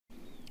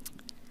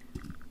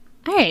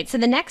All right, so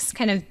the next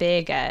kind of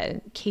big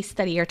case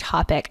study or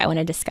topic I want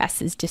to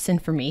discuss is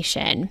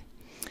disinformation.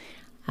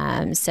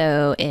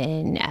 So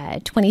in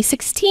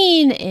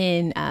 2016,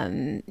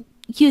 in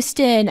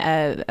Houston,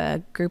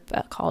 a group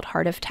called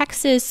Heart of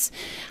Texas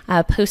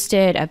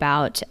posted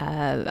about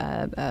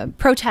a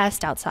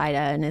protest outside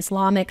an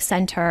Islamic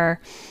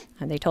center.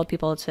 They told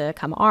people to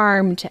come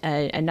armed.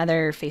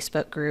 Another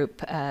Facebook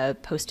group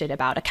posted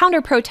about a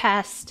counter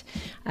protest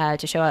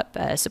to show up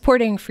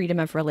supporting freedom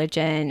of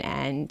religion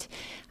and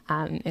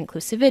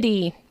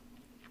inclusivity.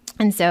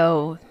 And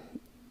so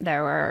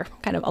there were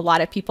kind of a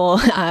lot of people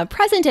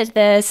present at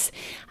this,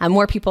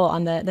 more people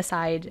on the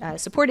side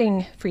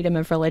supporting freedom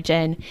of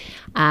religion.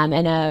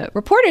 And a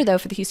reporter, though,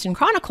 for the Houston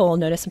Chronicle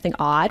noticed something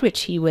odd,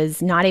 which he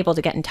was not able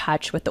to get in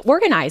touch with the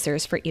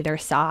organizers for either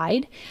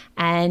side.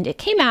 And it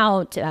came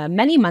out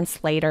many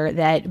months later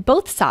that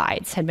both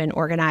sides had been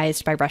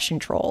organized by Russian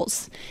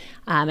trolls.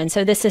 And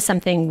so this is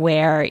something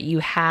where you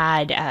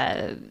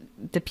had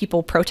the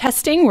people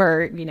protesting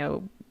were,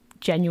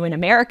 genuine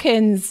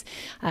Americans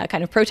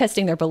kind of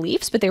protesting their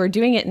beliefs, but they were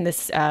doing it in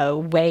this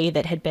way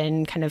that had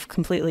been kind of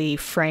completely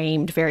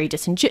framed very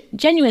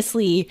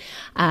disingenuously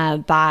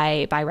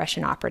by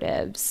Russian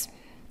operatives.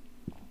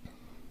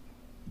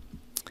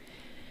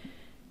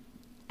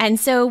 And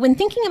so when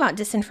thinking about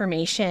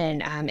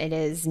disinformation, it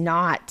is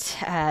not,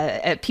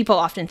 people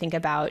often think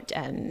about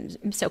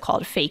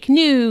so-called fake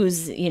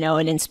news,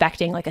 and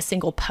inspecting like a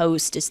single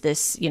post. Is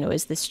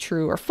this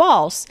true or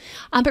false?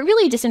 But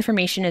really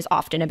disinformation is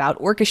often about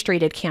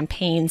orchestrated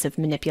campaigns of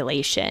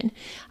manipulation,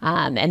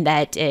 and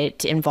that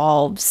it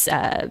involves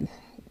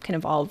can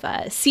involve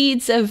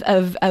seeds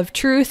of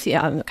truth.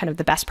 Kind of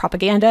the best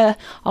propaganda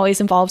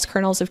always involves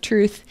kernels of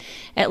truth,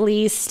 at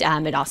least.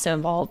 It also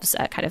involves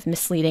kind of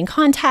misleading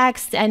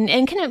context,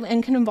 and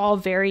can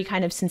involve very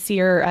kind of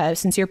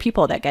sincere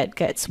people that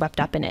get swept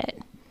up in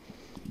it.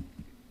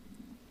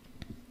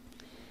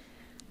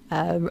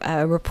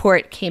 A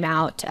report came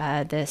out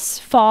this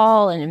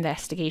fall, an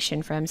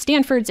investigation from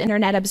Stanford's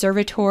Internet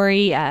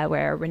Observatory,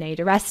 where Renee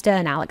DiResta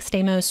and Alex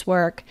Stamos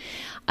work,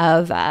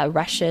 of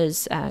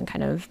Russia's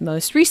kind of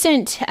most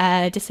recent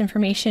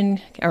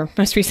disinformation, or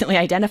most recently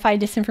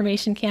identified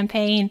disinformation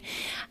campaign.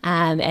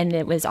 And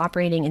it was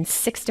operating in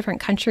 6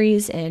 different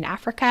countries in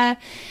Africa.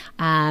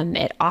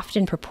 It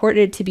often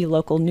purported to be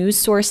local news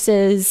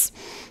sources.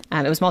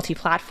 It was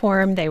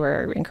multi-platform. They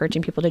were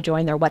encouraging people to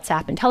join their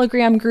WhatsApp and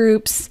Telegram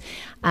groups,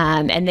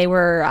 and they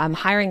were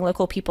hiring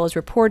local people as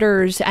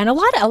reporters. And a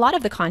lot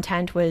of the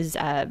content was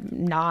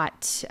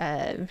not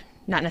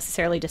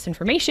necessarily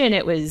disinformation.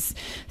 It was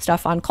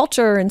stuff on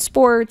culture and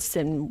sports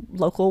and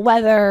local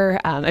weather.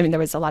 There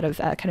was a lot of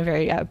kind of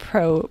very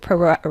pro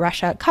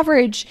Russia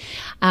coverage,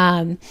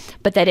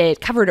 but that it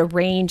covered a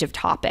range of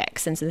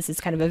topics. And so this is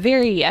kind of a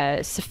very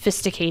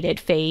sophisticated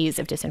phase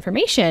of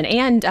disinformation.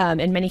 And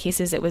in many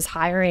cases, it was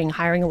hiring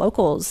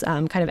locals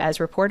kind of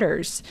as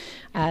reporters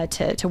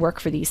to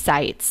work for these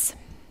sites.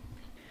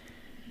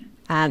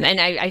 And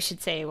I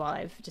should say, well,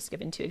 I've just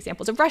given 2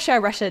 examples of Russia.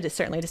 Russia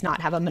certainly does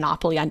not have a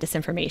monopoly on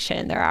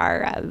disinformation. There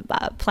are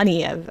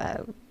plenty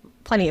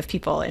of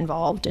people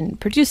involved in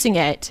producing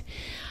it.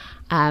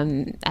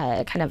 Kind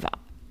of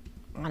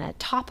on a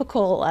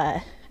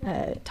topical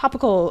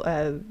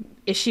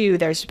issue,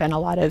 there's been a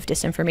lot of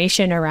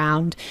disinformation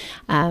around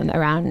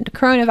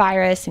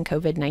coronavirus and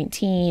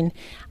COVID-19.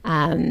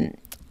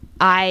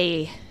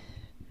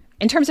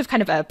 In terms of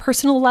kind of a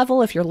personal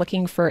level, if you're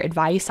looking for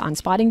advice on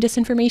spotting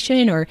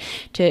disinformation or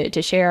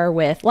to share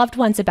with loved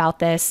ones about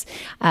this,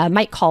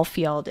 Mike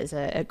Caulfield is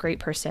a great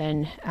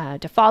person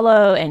to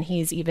follow. And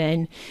he's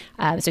even,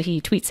 so he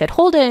tweets at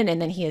Holden,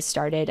 and then he has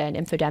started an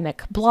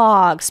infodemic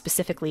blog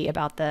specifically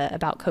about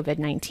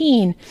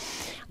COVID-19.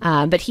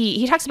 But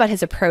he talks about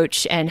his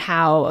approach and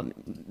how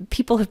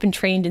people have been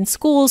trained in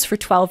schools for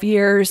 12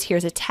 years.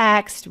 Here's a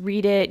text,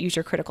 read it, use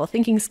your critical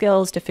thinking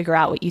skills to figure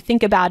out what you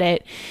think about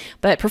it.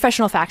 But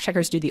professional fact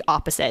checkers do the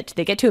opposite.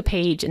 They get to a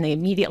page and they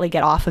immediately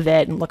get off of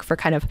it and look for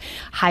kind of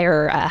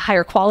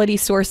higher quality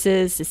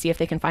sources to see if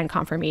they can find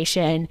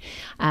confirmation.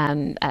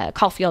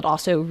 Caulfield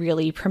also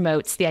really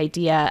promotes the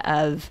idea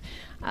of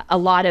a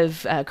lot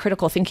of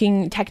critical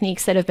thinking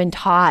techniques that have been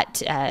taught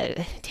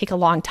take a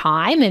long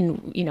time,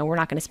 and we're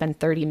not going to spend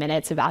 30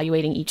 minutes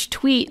evaluating each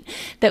tweet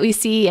that we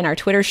see in our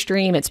Twitter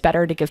stream. It's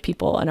better to give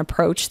people an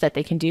approach that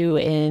they can do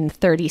in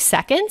 30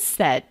 seconds.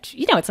 That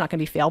it's not going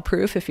to be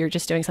fail-proof if you're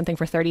just doing something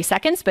for 30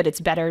 seconds, but it's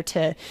better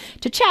to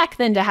check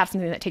than to have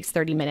something that takes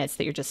 30 minutes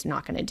that you're just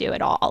not going to do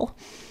at all.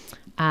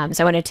 So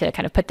I wanted to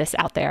kind of put this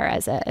out there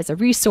as a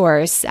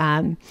resource.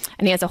 And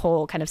he has a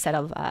whole kind of set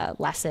of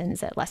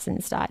lessons at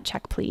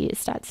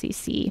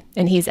lessons.checkplease.cc.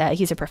 And he's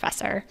a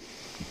professor.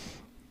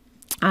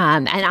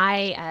 And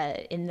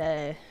I, in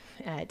the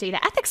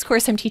data ethics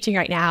course I'm teaching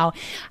right now,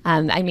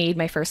 I made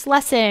my first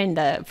lesson,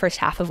 the first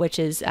half of which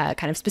is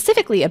kind of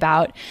specifically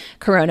about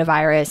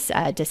coronavirus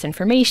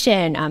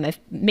disinformation. I've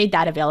made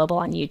that available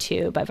on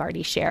YouTube. I've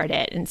already shared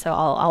it, and so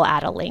I'll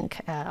add a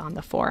link on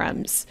the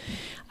forums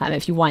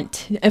if you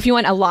want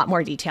a lot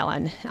more detail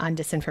on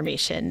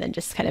disinformation than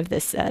just kind of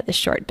this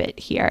short bit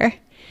here.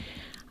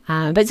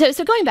 But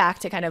so going back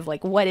to kind of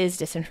like what is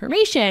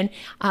disinformation,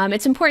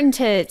 it's important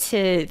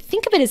to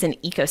think of it as an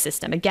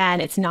ecosystem. Again,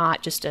 it's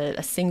not just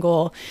a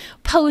single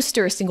post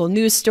or a single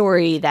news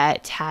story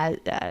that has,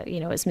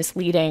 is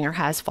misleading or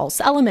has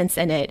false elements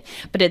in it,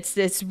 but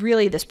it's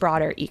really this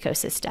broader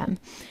ecosystem.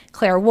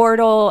 Claire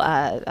Wardle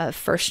of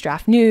First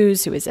Draft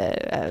News, who is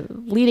a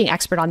leading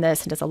expert on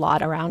this and does a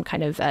lot around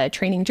kind of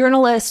training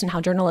journalists and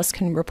how journalists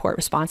can report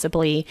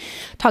responsibly,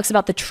 talks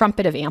about the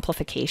trumpet of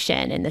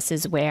amplification. And this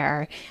is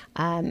where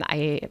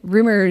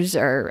rumors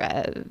or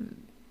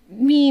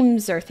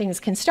memes or things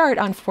can start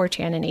on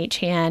 4chan and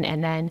 8chan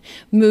and then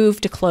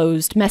move to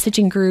closed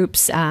messaging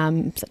groups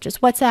such as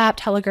WhatsApp,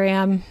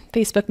 Telegram,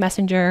 Facebook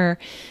Messenger,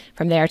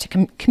 from there to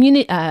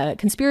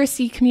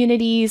conspiracy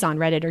communities on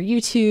Reddit or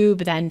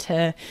YouTube, then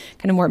to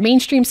kind of more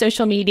mainstream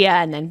social media,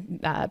 and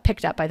then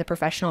picked up by the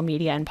professional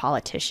media and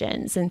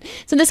politicians. And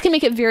so this can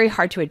make it very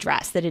hard to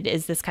address that it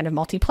is this kind of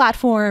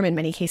multi-platform. In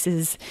many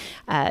cases,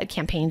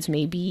 campaigns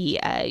may be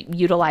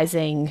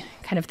utilizing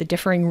kind of the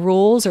differing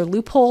rules or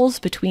loopholes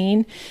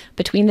between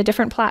the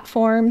different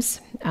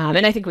platforms.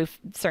 And I think we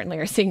certainly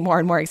are seeing more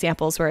and more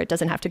examples where it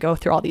doesn't have to go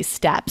through all these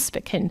steps,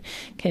 but can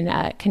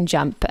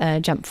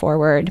jump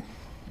forward.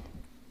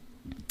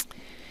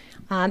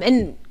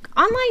 And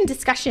online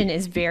discussion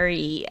is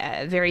very,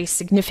 very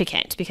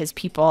significant because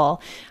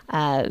people,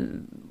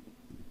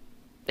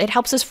 it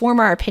helps us form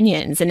our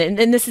opinions. And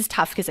this is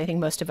tough because I think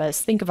most of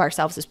us think of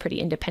ourselves as pretty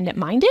independent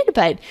minded,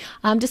 but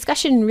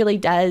discussion really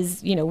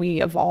does,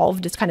 we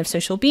evolved as kind of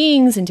social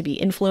beings and to be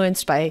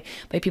influenced by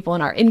people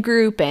in our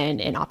in-group and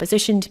in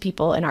opposition to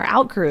people in our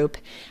out-group.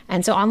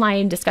 And so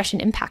online discussion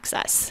impacts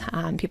us.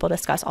 People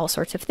discuss all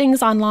sorts of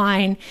things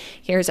online.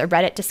 Here's a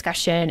Reddit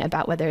discussion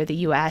about whether the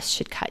US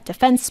should cut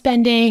defense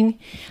spending.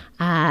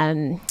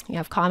 You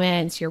have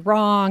comments, you're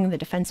wrong. The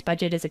defense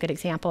budget is a good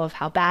example of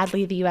how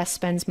badly the US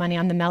spends money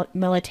on the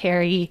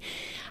military.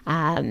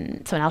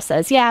 Someone else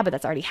says, yeah, but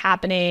that's already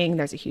happening.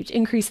 There's a huge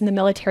increase in the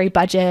military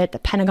budget. The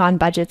Pentagon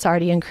budget's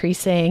already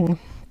increasing.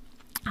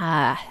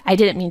 I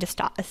didn't mean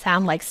to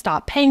sound like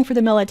stop paying for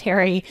the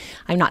military.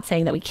 I'm not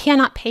saying that we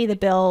cannot pay the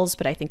bills,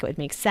 but I think it would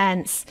make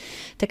sense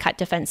to cut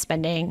defense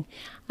spending.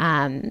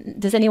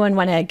 Does anyone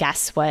want to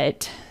guess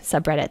what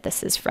subreddit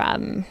this is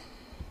from?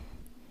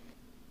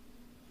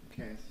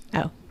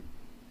 Oh.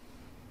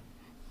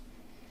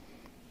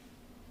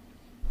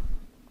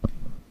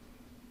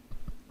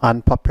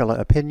 Unpopular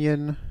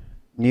opinion,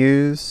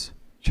 news,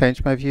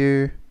 change my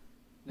view,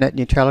 net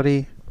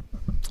neutrality.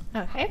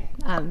 Okay.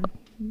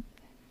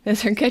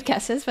 Those are good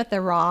guesses, but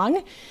they're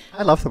wrong.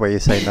 I love the way you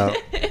say no.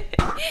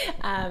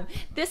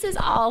 This is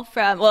all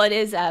from, well,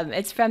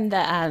 it's from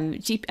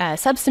the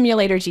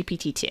sub-simulator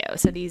GPT-2.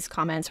 So these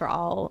comments were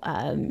all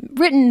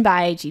written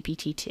by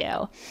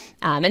GPT-2.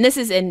 And this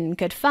is in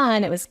good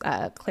fun. It was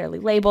clearly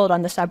labeled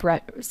on the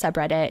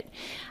subreddit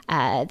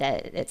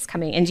that it's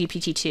coming, and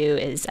GPT-2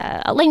 is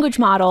a language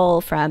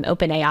model from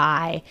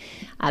OpenAI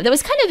that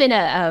was kind of in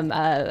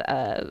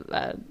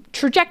a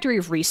trajectory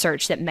of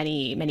research that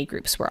many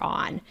groups were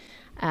on.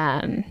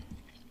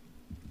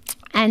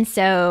 And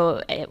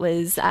so it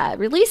was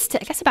released, I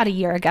guess, about a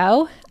year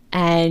ago.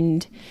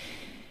 And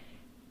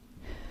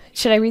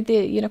should I read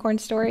the unicorn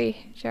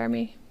story,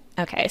 Jeremy?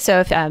 Okay,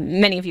 so if,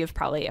 many of you have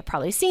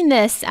probably seen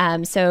this.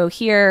 So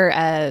here,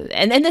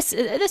 and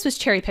this was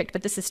cherry picked,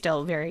 but this is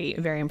still very,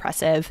 very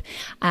impressive.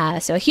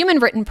 So a human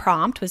written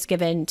prompt was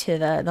given to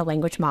the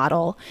language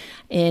model.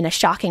 In a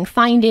shocking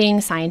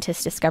finding,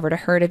 scientists discovered a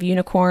herd of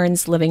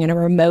unicorns living in a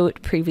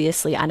remote,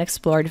 previously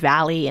unexplored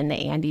valley in the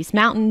Andes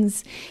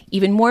Mountains.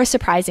 Even more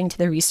surprising to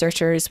the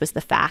researchers was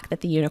the fact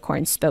that the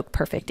unicorns spoke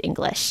perfect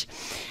English.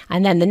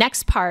 And then the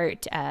next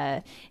part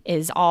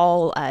is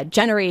all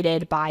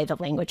generated by the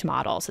language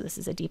model. So this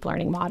is a deep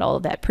learning model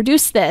that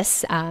produced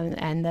this,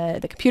 and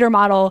the computer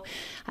model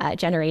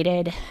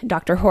generated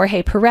Dr.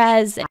 Jorge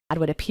Perez and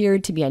what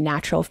appeared to be a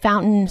natural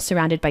fountain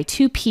surrounded by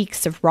two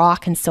peaks of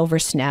rock and silver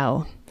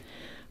snow.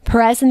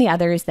 Perez and the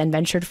others then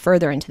ventured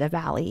further into the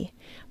valley.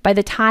 By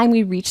the time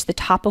we reached the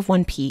top of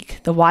one peak,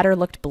 the water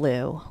looked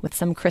blue, with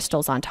some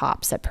crystals on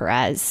top, said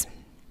Perez.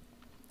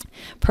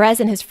 Perez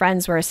and his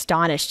friends were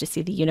astonished to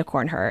see the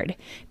unicorn herd.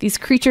 These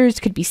creatures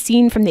could be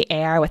seen from the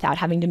air without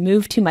having to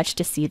move too much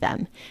to see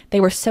them.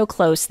 They were so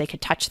close they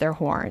could touch their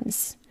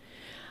horns.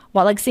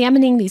 While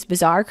examining these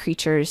bizarre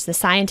creatures, the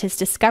scientists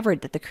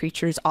discovered that the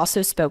creatures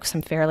also spoke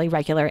some fairly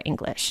regular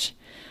English.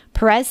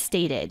 Perez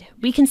stated,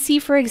 "We can see,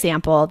 for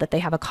example, that they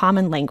have a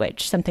common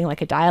language, something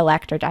like a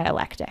dialect or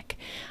dialectic."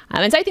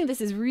 And so I think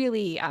this is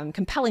really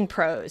compelling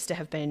prose to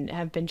have been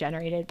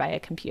generated by a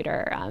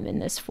computer in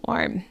this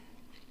form.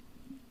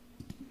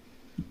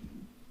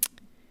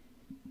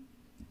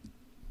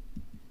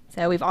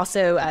 So we've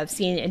also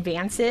seen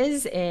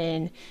advances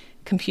in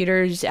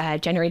computers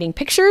generating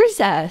pictures,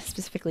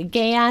 specifically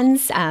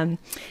Gans.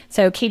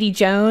 So Katie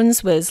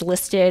Jones was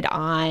listed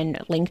on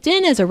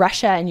LinkedIn as a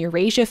Russia and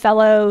Eurasia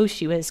fellow.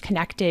 She was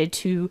connected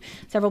to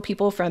several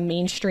people from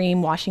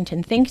mainstream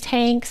Washington think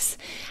tanks,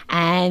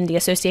 and the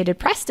Associated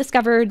Press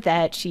discovered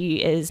that she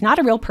is not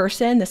a real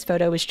person. This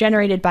photo was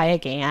generated by a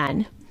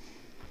GAN.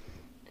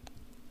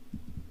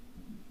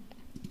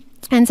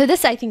 And so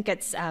this, I think,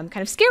 gets kind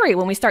of scary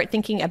when we start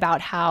thinking about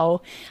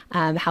how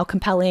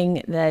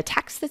compelling the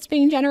text that's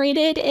being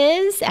generated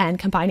is, and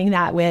combining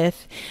that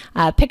with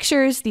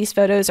pictures. These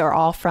photos are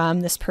all from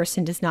this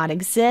person does not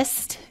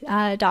exist.com,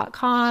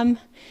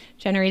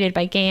 generated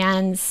by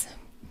Gans.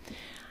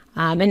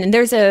 And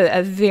there's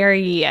a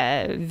very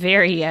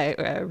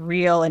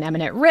real and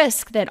imminent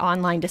risk that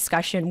online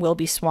discussion will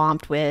be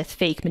swamped with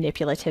fake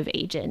manipulative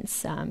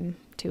agents.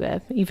 To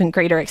an even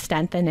greater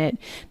extent than it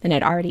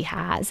already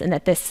has, and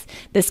that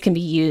this can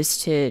be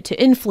used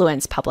to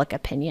influence public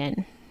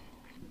opinion.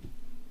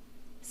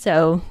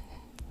 So,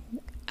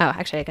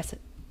 actually, I guess.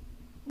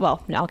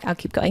 Well, no, I'll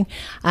keep going.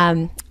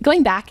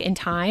 Going back in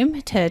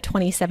time to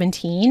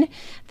 2017,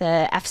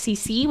 the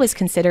FCC was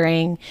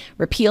considering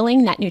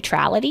repealing net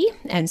neutrality,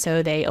 and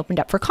so they opened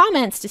up for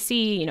comments to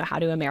see, how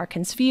do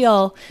Americans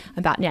feel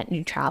about net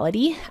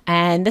neutrality.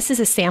 And this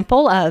is a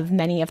sample of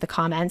many of the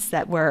comments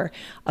that were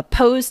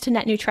opposed to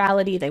net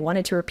neutrality. They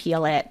wanted to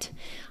repeal it.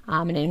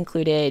 And it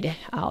included,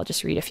 I'll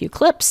just read a few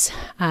clips.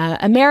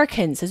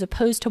 Americans, as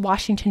opposed to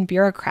Washington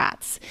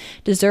bureaucrats,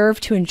 deserve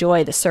to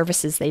enjoy the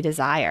services they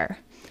desire.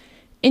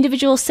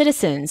 Individual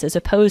citizens, as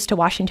opposed to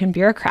Washington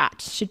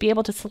bureaucrats, should be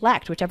able to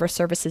select whichever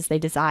services they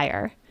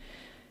desire.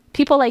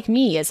 People like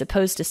me, as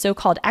opposed to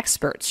so-called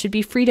experts, should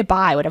be free to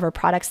buy whatever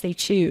products they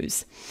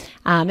choose.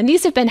 And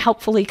these have been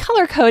helpfully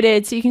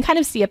color-coded, so you can kind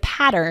of see a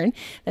pattern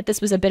that this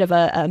was a bit of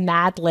a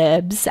Mad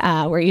Libs,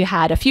 where you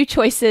had a few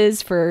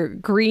choices for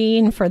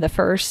green for the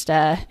first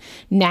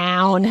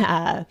noun,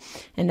 and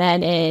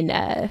then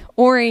in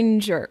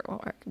orange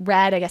or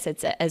red, I guess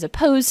it's as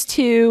opposed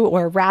to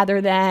or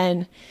rather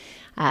than.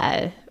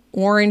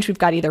 Orange, we've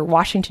got either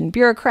Washington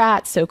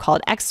bureaucrats, so-called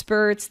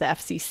experts, the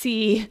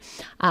FCC,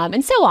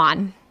 and so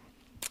on.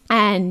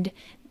 And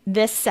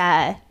this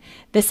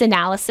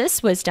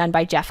analysis was done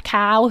by Jeff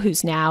Cow,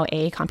 who's now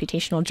a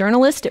computational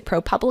journalist at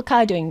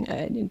ProPublica,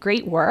 doing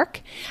great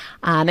work.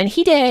 And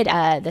he did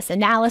this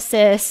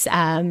analysis,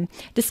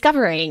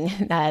 discovering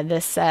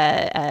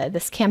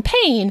this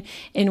campaign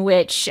in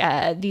which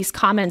these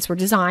comments were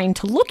designed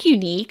to look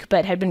unique,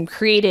 but had been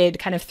created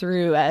kind of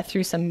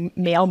through some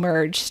mail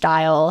merge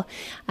style,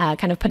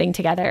 kind of putting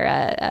together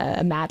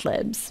a Mad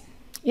Libs.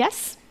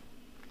 Yes.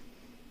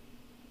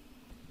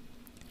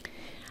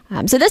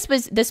 So this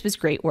was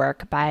great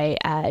work by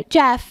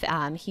Jeff.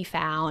 He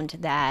found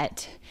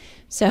that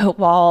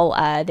while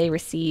the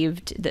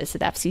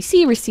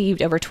FCC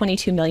received over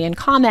 22 million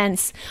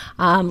comments,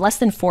 less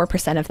than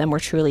 4% of them were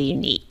truly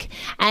unique.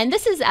 And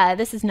this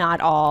is not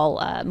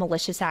all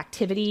malicious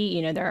activity.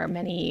 There are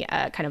many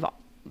kind of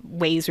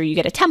ways where you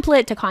get a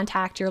template to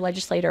contact your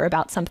legislator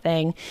about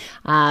something,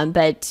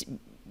 but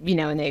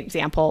in the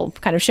example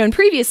kind of shown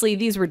previously,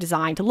 these were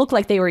designed to look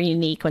like they were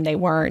unique when they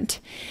weren't.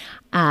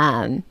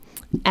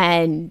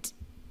 And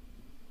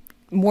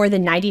more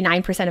than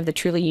 99% of the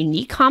truly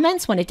unique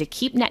comments wanted to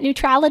keep net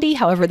neutrality.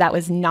 However, that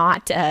was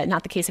not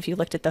the case if you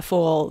looked at the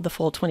full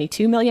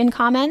 22 million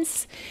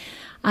comments.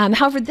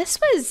 However, this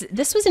was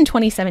in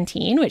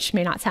 2017, which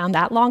may not sound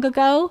that long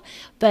ago,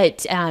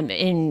 but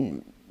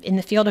in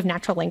the field of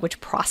natural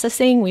language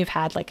processing, we've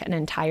had like an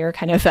entire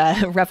kind of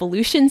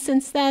revolution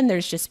since then.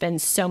 There's just been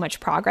so much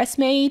progress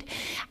made.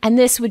 And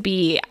this would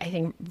be, I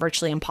think,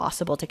 virtually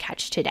impossible to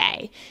catch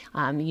today,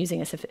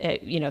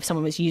 if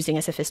someone was using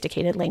a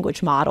sophisticated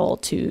language model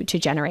to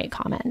generate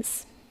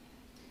comments.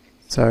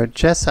 So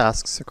Jess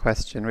asks a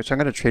question, which I'm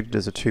going to treat it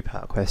as a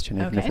two-part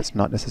question, even if it's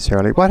not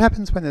necessarily. What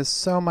happens when there's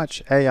so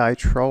much AI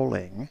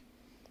trolling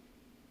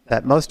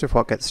that most of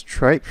what gets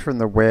scraped from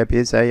the web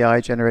is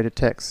AI-generated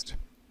text?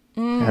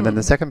 And then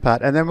the second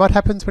part, and then what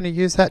happens when you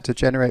use that to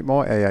generate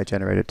more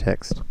AI-generated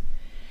text?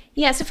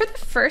 Yeah, so for the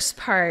first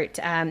part,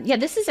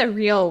 this is a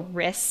real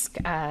risk,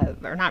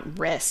 or not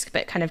risk,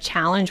 but kind of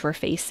challenge we're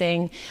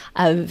facing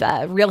of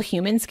real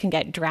humans can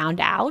get drowned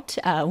out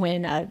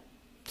when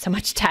so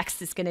much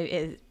text is going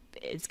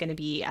to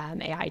be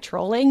AI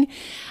trolling,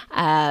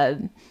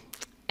 and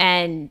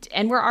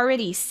we're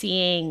already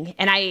seeing.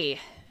 And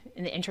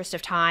in the interest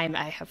of time,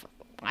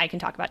 I can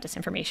talk about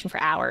disinformation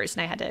for hours,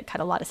 and I had to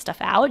cut a lot of stuff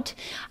out.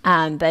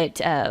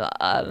 But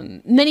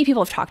many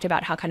people have talked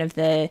about how kind of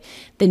the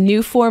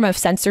new form of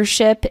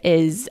censorship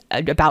is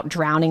about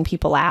drowning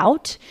people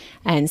out.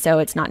 And so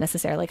it's not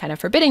necessarily kind of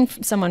forbidding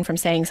someone from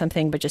saying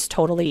something, but just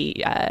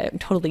totally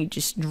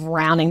just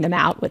drowning them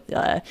out with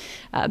a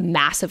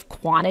massive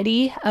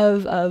quantity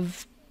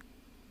of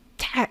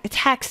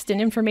text and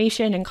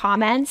information and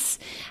comments,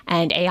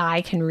 and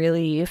AI can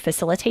really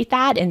facilitate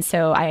that. And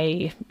so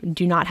I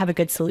do not have a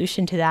good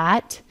solution to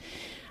that.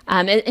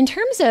 In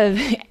terms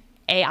of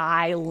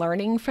AI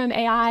learning from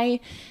AI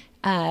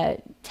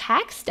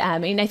text,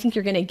 I think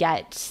you're going to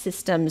get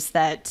systems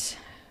that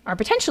are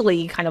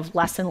potentially kind of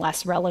less and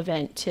less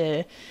relevant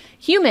to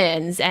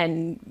humans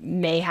and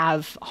may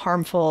have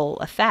harmful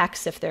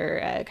effects if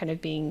they're kind of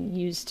being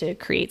used to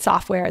create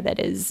software that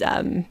is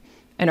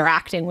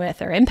interacting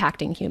with or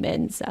impacting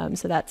humans.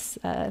 So that's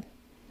a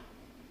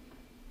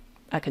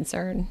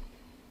concern.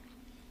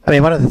 I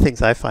mean, one of the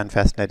things I find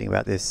fascinating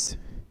about this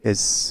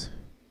is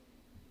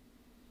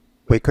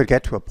we could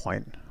get to a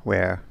point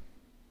where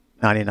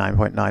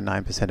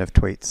 99.99% of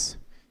tweets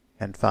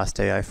and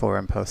Fastai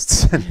forum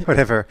posts and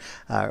whatever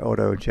are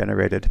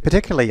auto-generated,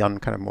 particularly on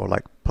kind of more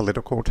like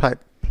political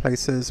type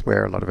places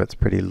where a lot of it's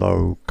pretty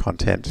low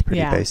content,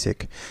 pretty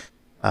basic.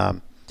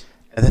 And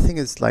the thing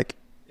is, like,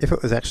 if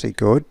it was actually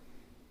good,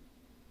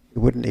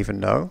 you wouldn't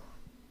even know.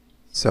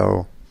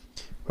 So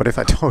what if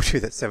I told you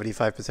that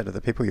 75% of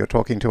the people you're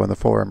talking to on the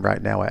forum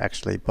right now are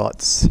actually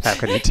bots? How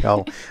can you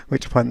tell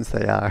which ones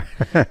they are?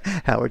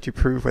 How would you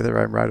prove whether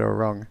I'm right or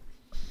wrong?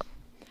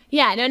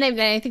 Yeah, no, and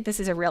I think this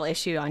is a real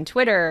issue on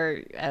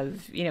Twitter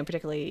of,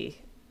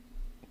 particularly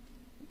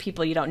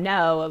people you don't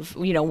know, of,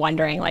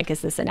 wondering, like,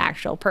 is this an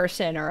actual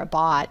person or a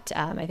bot?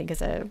 I think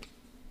is a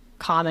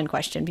common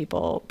question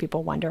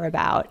people wonder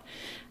about,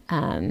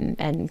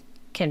 and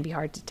can be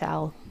hard to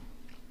tell.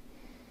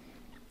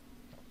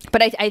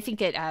 But I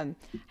think it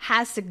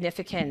has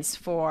significance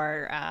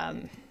for,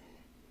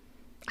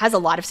 has a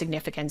lot of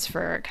significance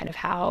for kind of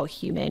how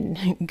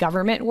human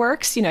government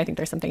works. I think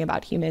there's something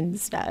about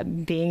humans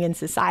being in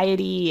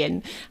society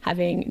and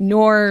having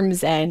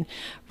norms and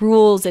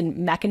rules and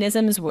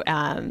mechanisms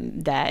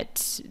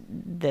that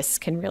this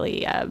can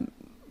really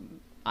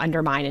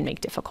undermine and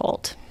make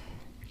difficult.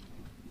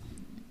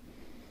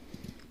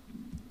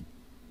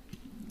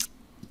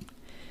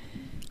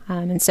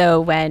 And so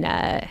when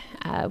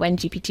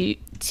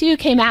GPT-2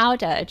 came out,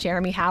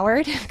 Jeremy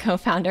Howard,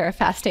 co-founder of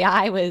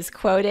Fastai, was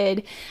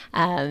quoted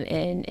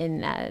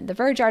in the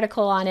Verge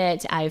article on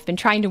it. I've been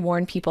trying to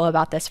warn people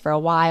about this for a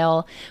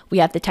while. We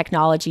have the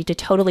technology to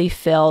totally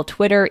fill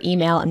Twitter,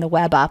 email, and the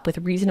web up with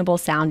reasonable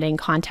sounding,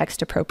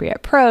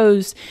 context-appropriate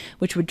prose,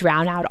 which would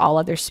drown out all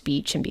other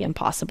speech and be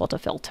impossible to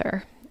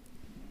filter.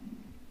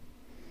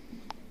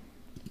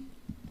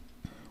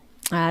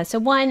 So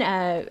one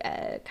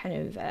kind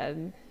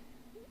of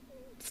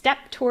step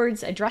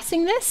towards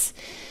addressing this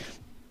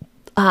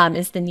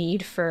is the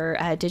need for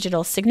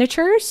digital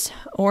signatures.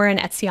 Oren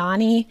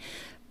Etziani,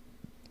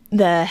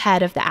 the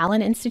head of the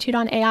Allen Institute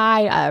on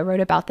AI, wrote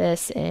about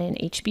this in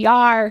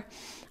HBR.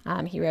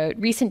 He wrote,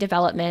 recent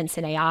developments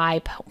in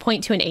AI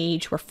point to an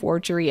age where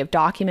forgery of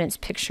documents,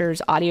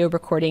 pictures, audio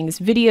recordings,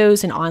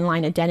 videos, and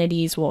online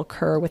identities will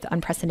occur with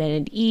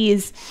unprecedented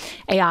ease.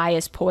 AI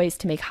is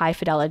poised to make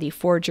high-fidelity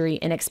forgery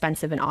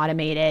inexpensive and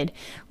automated,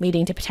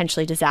 leading to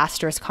potentially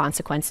disastrous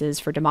consequences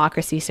for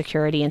democracy,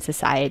 security, and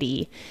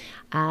society,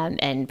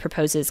 and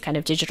proposes kind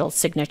of digital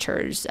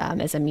signatures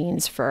as a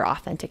means for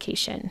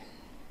authentication.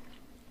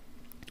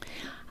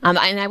 And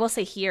I will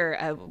say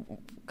here,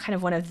 kind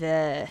of one of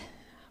the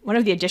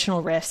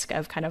additional risk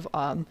of kind of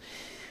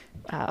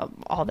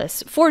all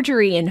this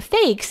forgery and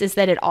fakes is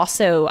that it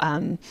also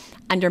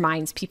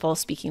undermines people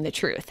speaking the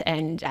truth.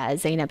 And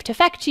Zeynep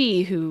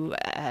Tufekci, who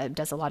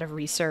does a lot of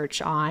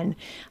research on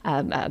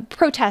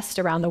protests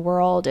around the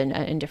world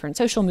and different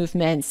social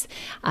movements,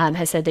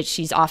 has said that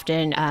she's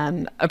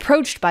often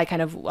approached by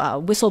kind of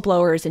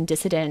whistleblowers and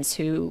dissidents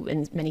who,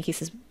 in many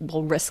cases,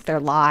 will risk their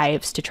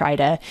lives to try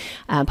to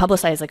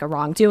publicize like a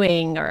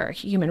wrongdoing or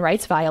human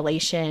rights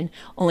violation,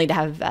 only to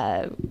have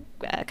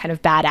kind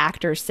of bad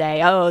actors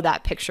say, oh,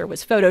 that picture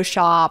was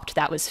photoshopped,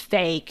 that was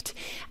faked,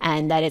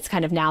 and that it's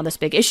kind of now this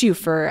big issue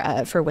for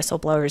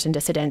whistleblowers and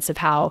dissidents of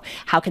how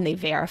can they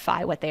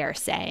verify what they are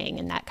saying,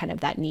 and that kind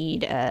of that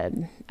need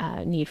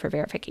for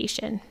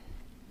verification.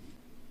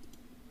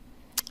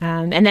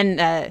 And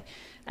then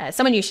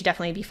someone you should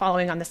definitely be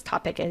following on this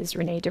topic is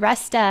Renee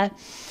DiResta.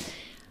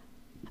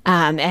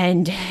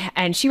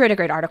 And she wrote a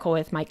great article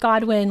with Mike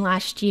Godwin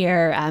last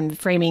year,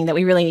 framing that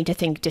we really need to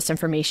think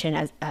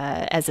disinformation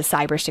as a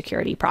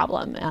cybersecurity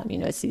problem.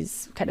 It's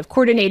these kind of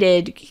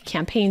coordinated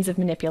campaigns of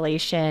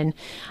manipulation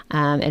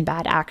and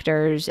bad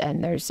actors.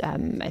 And there's,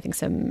 I think,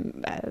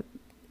 some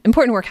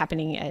important work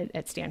happening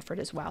at Stanford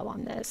as well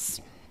on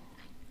this.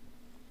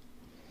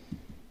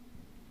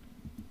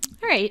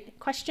 All right,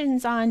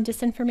 questions on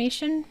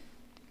disinformation?